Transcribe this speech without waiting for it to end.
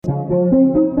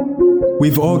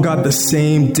We've all got the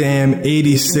same damn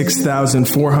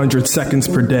 86,400 seconds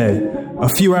per day. A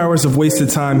few hours of wasted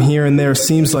time here and there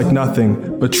seems like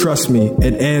nothing, but trust me,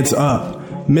 it adds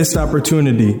up. Missed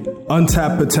opportunity,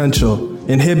 untapped potential,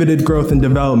 inhibited growth and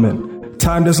development.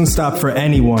 Time doesn't stop for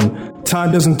anyone.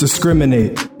 Time doesn't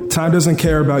discriminate. Time doesn't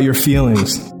care about your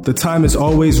feelings. The time is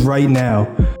always right now.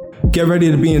 Get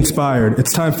ready to be inspired.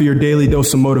 It's time for your daily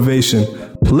dose of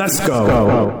motivation. Let's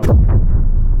go.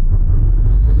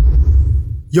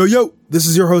 Yo, this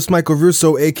is your host, Michael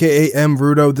Russo, aka M.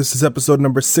 Rudo. This is episode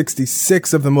number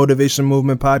 66 of the Motivation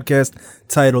Movement podcast,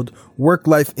 titled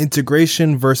Work-Life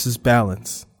Integration versus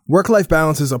Balance. Work-life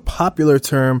balance is a popular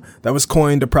term that was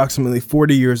coined approximately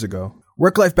 40 years ago.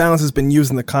 Work-life balance has been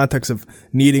used in the context of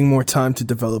needing more time to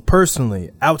develop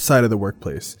personally outside of the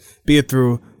workplace, be it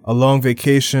through a long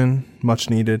vacation, much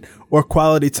needed, or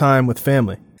quality time with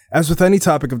family. As with any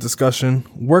topic of discussion,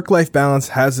 work-life balance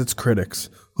has its critics,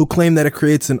 who claim that it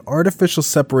creates an artificial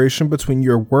separation between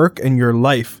your work and your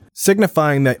life,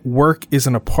 signifying that work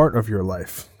isn't a part of your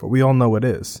life, but we all know it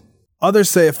is. Others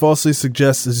say it falsely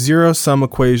suggests a zero-sum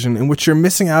equation in which you're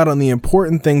missing out on the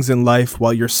important things in life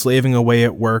while you're slaving away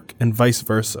at work, and vice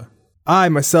versa. I,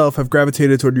 myself, have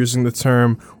gravitated toward using the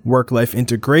term work-life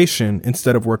integration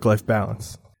instead of work-life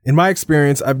balance. In my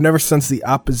experience, I've never sensed the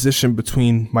opposition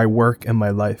between my work and my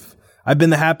life. I've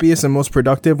been the happiest and most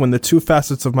productive when the two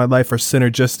facets of my life are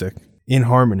synergistic, in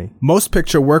harmony. Most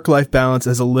picture work-life balance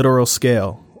as a literal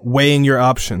scale, weighing your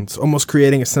options, almost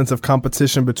creating a sense of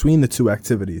competition between the two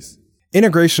activities.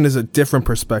 Integration is a different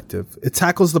perspective. It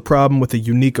tackles the problem with a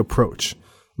unique approach.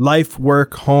 Life,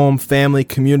 work, home, family,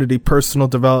 community, personal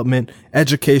development,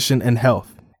 education, and health.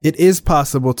 It is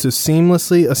possible to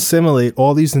seamlessly assimilate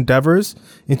all these endeavors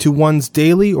into one's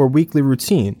daily or weekly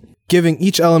routine, giving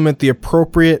each element the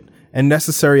appropriate and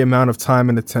necessary amount of time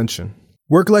and attention.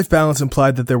 Work-life balance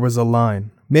implied that there was a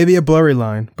line, maybe a blurry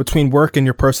line, between work and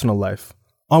your personal life.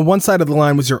 On one side of the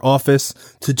line was your office,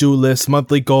 to-do list,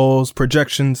 monthly goals,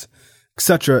 projections,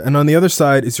 etc. And on the other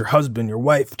side is your husband, your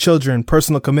wife, children,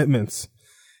 personal commitments.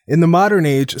 In the modern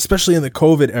age, especially in the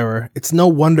COVID era, it's no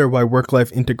wonder why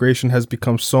work-life integration has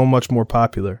become so much more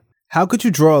popular. How could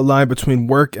you draw a line between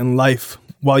work and life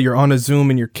while you're on a Zoom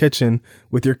in your kitchen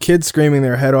with your kids screaming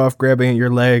their head off, grabbing at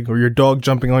your leg, or your dog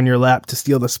jumping on your lap to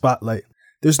steal the spotlight?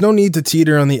 There's no need to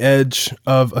teeter on the edge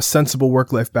of a sensible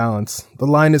work-life balance. The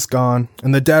line is gone,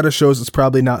 and the data shows it's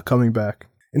probably not coming back.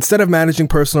 Instead of managing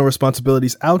personal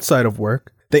responsibilities outside of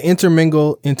work, they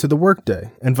intermingle into the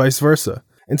workday, and vice versa.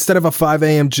 Instead of a 5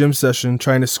 a.m. gym session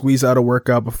trying to squeeze out a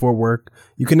workout before work,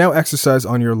 you can now exercise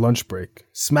on your lunch break,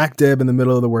 smack dab in the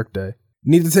middle of the workday.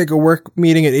 Need to take a work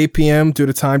meeting at 8 p.m. due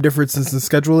to time differences and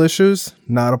schedule issues?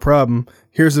 Not a problem.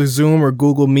 Here's a Zoom or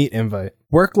Google Meet invite.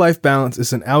 Work-life balance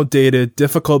is an outdated,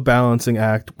 difficult balancing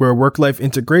act where work-life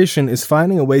integration is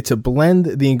finding a way to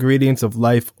blend the ingredients of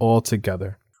life all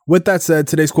together. With that said,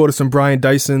 today's quote is from Brian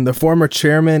Dyson, the former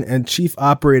chairman and chief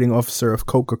operating officer of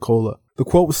Coca-Cola. The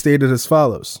quote was stated as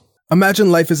follows: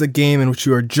 "Imagine life is a game in which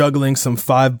you are juggling some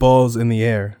 5 balls in the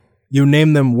air. You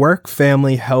name them work,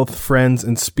 family, health, friends,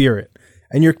 and spirit,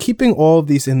 and you're keeping all of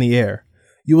these in the air.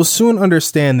 You will soon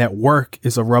understand that work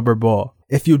is a rubber ball.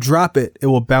 If you drop it, it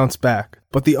will bounce back,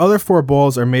 but the other 4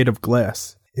 balls are made of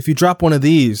glass. If you drop one of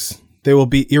these, they will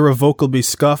be irrevocably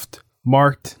scuffed,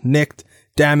 marked, nicked,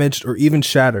 damaged, or even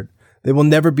shattered. They will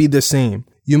never be the same.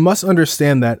 You must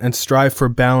understand that and strive for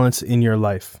balance in your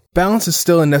life." Balance is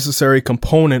still a necessary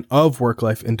component of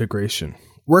work-life integration.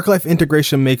 Work-life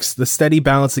integration makes the steady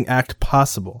balancing act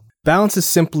possible. Balance is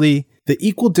simply the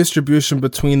equal distribution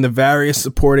between the various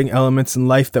supporting elements in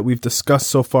life that we've discussed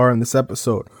so far in this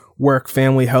episode: work,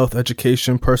 family, health,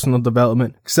 education, personal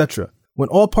development, etc. When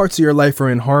all parts of your life are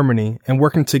in harmony and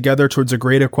working together towards a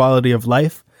greater quality of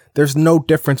life, there's no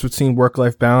difference between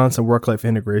work-life balance and work-life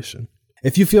integration.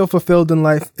 If you feel fulfilled in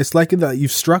life, it's likely that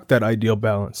you've struck that ideal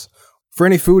balance. For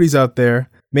any foodies out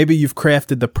there, maybe you've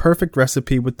crafted the perfect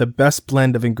recipe with the best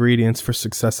blend of ingredients for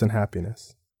success and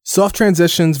happiness. Soft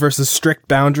transitions versus strict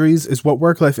boundaries is what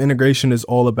work-life integration is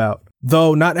all about.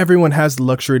 Though not everyone has the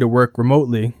luxury to work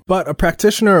remotely, but a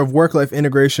practitioner of work-life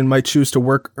integration might choose to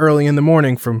work early in the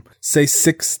morning from, say,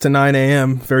 6 to 9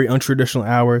 a.m., very untraditional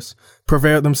hours,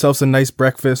 prepare themselves a nice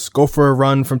breakfast, go for a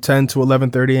run from 10 to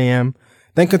 11:30 a.m.,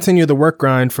 then continue the work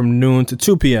grind from noon to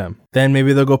 2 p.m. Then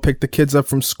maybe they'll go pick the kids up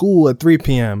from school at 3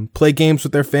 p.m., play games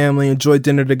with their family, enjoy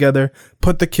dinner together,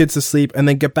 put the kids to sleep, and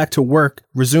then get back to work,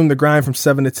 resume the grind from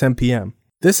 7 to 10 p.m.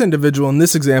 This individual in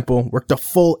this example worked a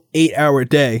full 8-hour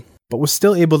day, but was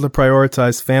still able to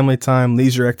prioritize family time,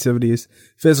 leisure activities,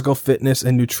 physical fitness,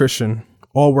 and nutrition,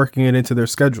 all working it into their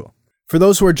schedule. For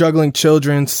those who are juggling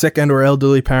children, sick and or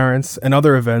elderly parents, and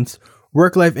other events,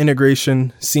 work-life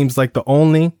integration seems like the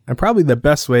only and probably the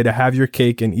best way to have your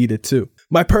cake and eat it too.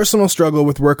 My personal struggle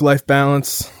with work-life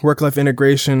balance, work-life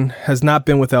integration has not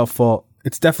been without fault.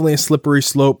 It's definitely a slippery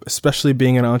slope, especially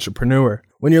being an entrepreneur.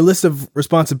 When your list of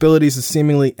responsibilities is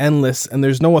seemingly endless and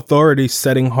there's no authority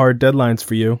setting hard deadlines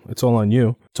for you, it's all on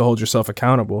you to hold yourself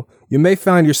accountable, you may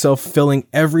find yourself filling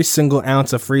every single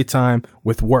ounce of free time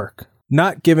with work,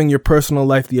 not giving your personal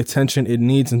life the attention it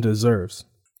needs and deserves.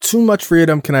 Too much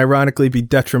freedom can ironically be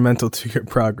detrimental to your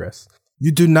progress.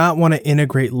 You do not want to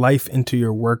integrate life into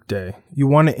your workday. You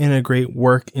want to integrate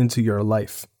work into your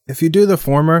life. If you do the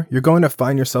former, you're going to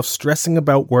find yourself stressing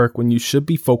about work when you should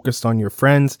be focused on your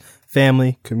friends,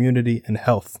 family, community, and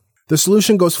health. The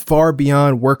solution goes far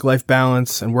beyond work-life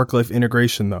balance and work-life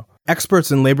integration, though. Experts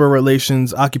in labor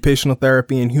relations, occupational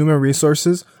therapy, and human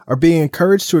resources are being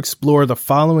encouraged to explore the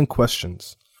following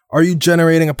questions. Are you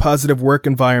generating a positive work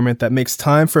environment that makes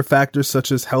time for factors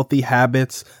such as healthy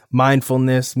habits,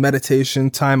 mindfulness,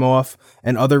 meditation, time off,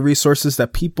 and other resources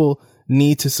that people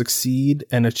need to succeed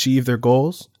and achieve their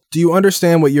goals? Do you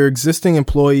understand what your existing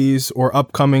employees or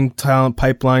upcoming talent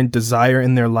pipeline desire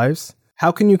in their lives?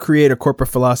 How can you create a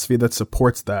corporate philosophy that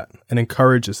supports that and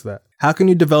encourages that? How can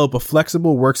you develop a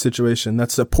flexible work situation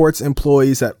that supports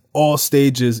employees at all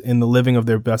stages in the living of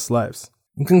their best lives?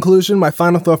 In conclusion, my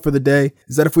final thought for the day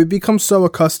is that if we become so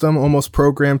accustomed, almost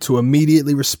programmed to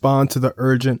immediately respond to the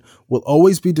urgent, we'll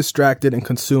always be distracted and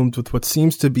consumed with what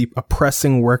seems to be a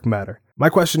pressing work matter. My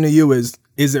question to you is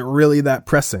it really that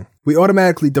pressing? We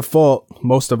automatically default,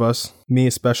 most of us, me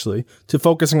especially, to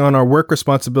focusing on our work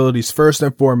responsibilities first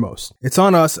and foremost. It's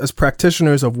on us as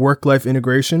practitioners of work-life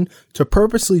integration to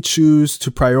purposely choose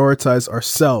to prioritize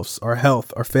ourselves, our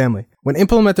health, our family. When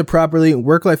implemented properly,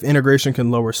 work-life integration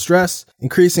can lower stress,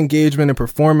 increase engagement and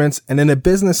performance, and in a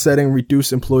business setting,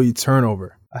 reduce employee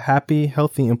turnover. A happy,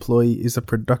 healthy employee is a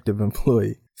productive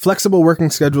employee. Flexible working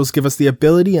schedules give us the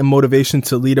ability and motivation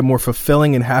to lead a more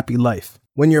fulfilling and happy life.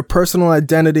 When your personal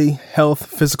identity, health,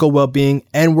 physical well-being,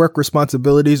 and work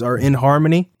responsibilities are in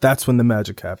harmony, that's when the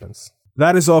magic happens.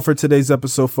 That is all for today's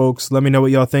episode, folks. Let me know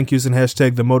what y'all think using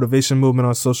hashtag The Motivation Movement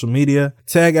on social media.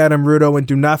 Tag Adam Rudo, and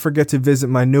do not forget to visit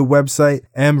my new website,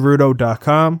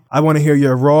 mrudo.com. I want to hear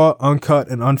your raw, uncut,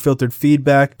 and unfiltered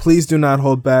feedback. Please do not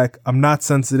hold back. I'm not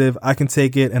sensitive. I can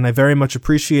take it, and I very much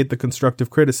appreciate the constructive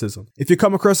criticism. If you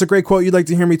come across a great quote you'd like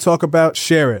to hear me talk about,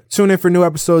 share it. Tune in for new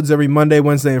episodes every Monday,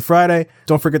 Wednesday, and Friday.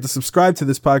 Don't forget to subscribe to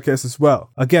this podcast as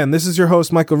well. Again, this is your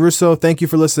host, Michael Russo. Thank you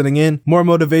for listening in. More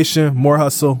motivation, more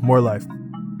hustle, more life.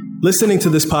 Listening to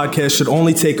this podcast should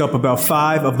only take up about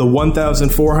 5 of the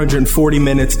 1,440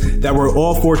 minutes that we're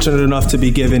all fortunate enough to be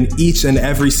given each and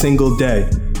every single day.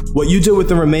 What you do with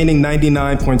the remaining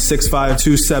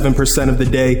 99.6527% of the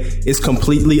day is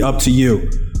completely up to you.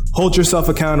 Hold yourself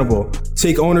accountable.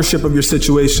 Take ownership of your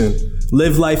situation.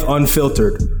 Live life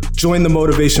unfiltered. Join the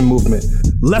motivation movement.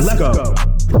 Let's go.